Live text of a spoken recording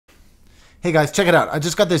Hey guys, check it out. I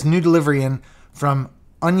just got this new delivery in from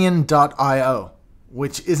onion.io,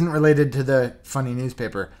 which isn't related to the funny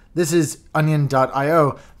newspaper. This is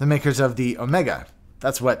onion.io, the makers of the Omega.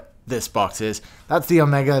 That's what this box is. That's the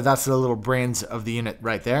Omega. That's the little brains of the unit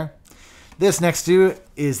right there. This next to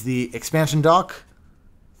is the expansion dock.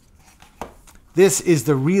 This is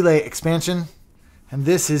the relay expansion. And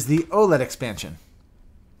this is the OLED expansion.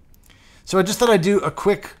 So I just thought I'd do a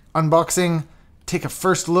quick unboxing, take a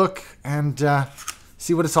first look, and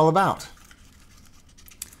see what it's all about.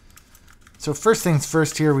 So first things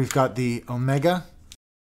first here, we've got the Omega.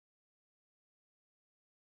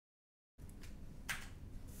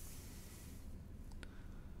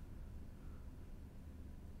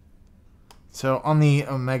 So on the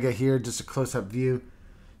Omega here, just a close-up view,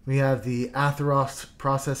 we have the Atheros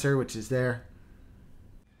processor, which is there.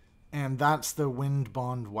 And that's the wind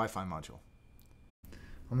bond Wi-Fi module.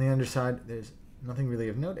 On the underside, there's nothing really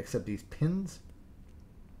of note except these pins.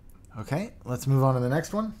 Okay, let's move on to the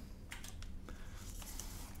next one.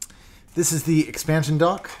 This is the expansion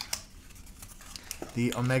dock.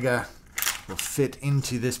 The Omega will fit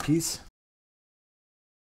into this piece.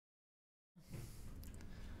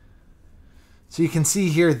 So you can see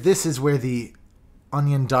here, this is where the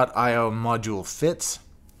onion.io module fits.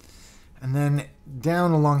 And then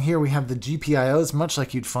down along here, we have the GPIOs, much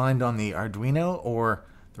like you'd find on the Arduino or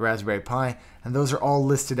the Raspberry Pi. And those are all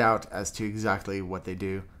listed out as to exactly what they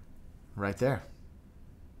do right there.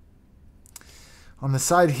 On the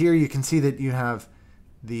side here, you can see that you have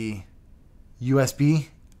the USB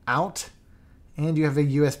out and you have a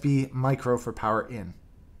USB micro for power in.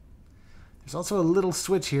 There's also a little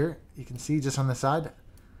switch here, you can see just on the side.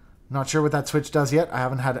 Not sure what that switch does yet. I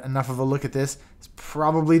haven't had enough of a look at this. It's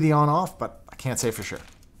probably the on-off, but I can't say for sure.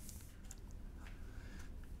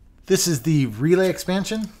 This is the relay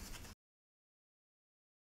expansion.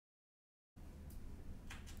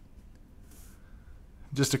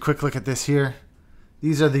 Just a quick look at this here.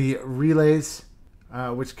 These are the relays,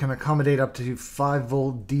 which can accommodate up to 5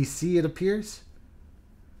 volt DC, it appears.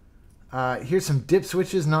 Here's some dip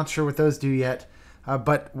switches, not sure what those do yet.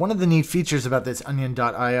 But one of the neat features about this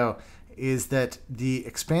onion.io is that the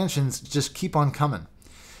expansions just keep on coming.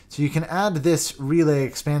 So you can add this relay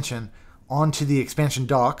expansion onto the expansion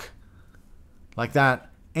dock, like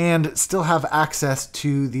that, and still have access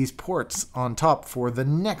to these ports on top for the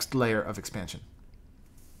next layer of expansion.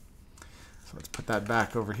 So let's put that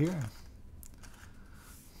back over here.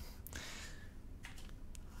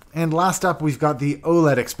 And last up, we've got the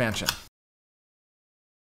OLED expansion.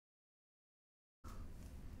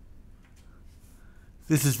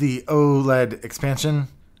 This is the OLED expansion,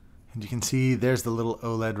 and you can see there's the little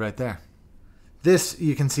OLED right there. This,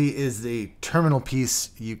 you can see, is the terminal piece.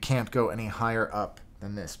 You can't go any higher up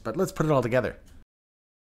than this, but let's put it all together.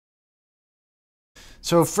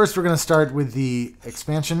 So first we're going to start with the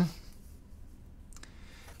expansion.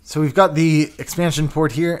 So we've got the expansion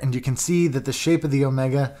port here, and you can see that the shape of the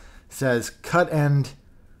Omega says cut end,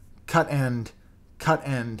 cut end, cut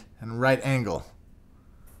end, and right angle.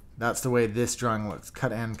 That's the way this drawing looks.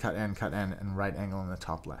 Cut end, cut end, cut end, and right angle in the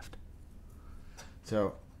top left.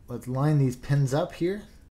 So let's line these pins up here.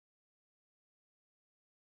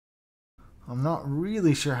 I'm not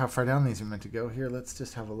really sure how far down these are meant to go. Here, let's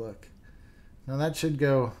just have a look. Now that should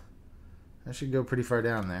go pretty far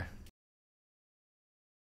down there.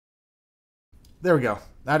 There we go.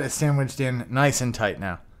 That is sandwiched in nice and tight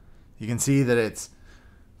now. You can see that it's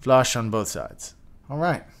flush on both sides. All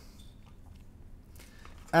right.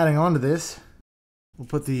 Adding on to this, we'll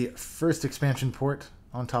put the first expansion port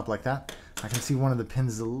on top like that. I can see one of the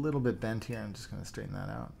pins is a little bit bent here. I'm just going to straighten that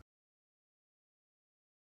out.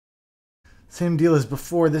 Same deal as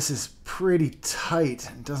before. This is pretty tight.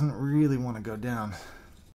 It doesn't really want to go down.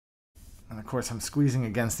 And of course, I'm squeezing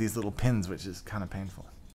against these little pins, which is kind of painful.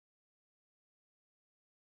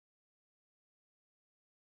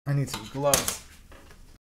 I need some gloves.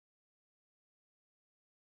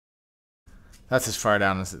 That's as far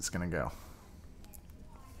down as it's going to go.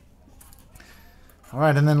 All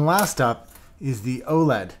right, and then last up is the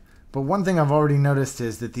OLED. But one thing I've already noticed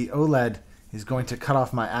is that the OLED is going to cut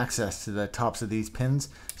off my access to the tops of these pins.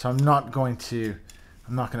 So I'm not going to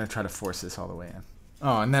try to force this all the way in.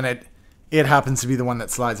 Oh, and then it happens to be the one that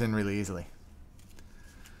slides in really easily.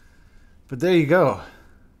 But there you go.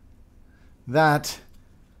 That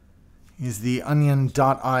is the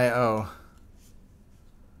onion.io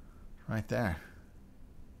right there.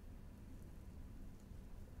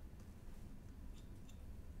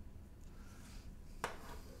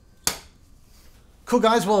 Cool,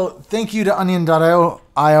 guys. Well, thank you to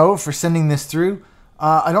onion.io for sending this through.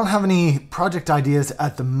 I don't have any project ideas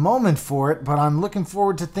at the moment for it, but I'm looking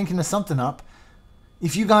forward to thinking of something up.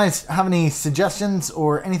 If you guys have any suggestions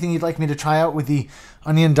or anything you'd like me to try out with the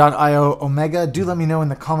Onion.io Omega, do let me know in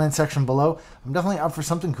the comment section below. I'm definitely up for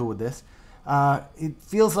something cool with this. It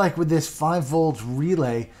feels like with this 5-volt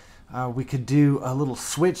relay, we could do a little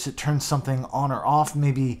switch that turns something on or off.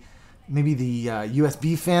 Maybe the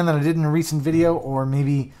USB fan that I did in a recent video, or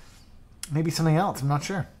maybe something else. I'm not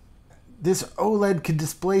sure. This OLED could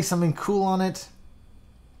display something cool on it.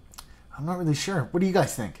 I'm not really sure. What do you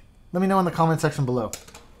guys think? Let me know in the comment section below.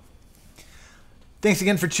 Thanks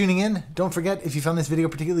again for tuning in. Don't forget, if you found this video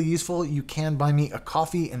particularly useful, you can buy me a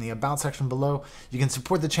coffee in the About section below. You can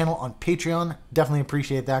support the channel on Patreon. Definitely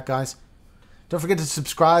appreciate that, guys. Don't forget to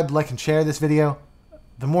subscribe, like, and share this video.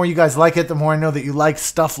 The more you guys like it, the more I know that you like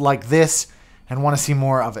stuff like this and want to see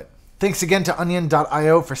more of it. Thanks again to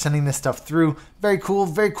Onion.io for sending this stuff through. Very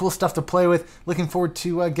cool stuff to play with. Looking forward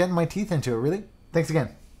to getting my teeth into it, really. Thanks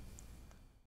again.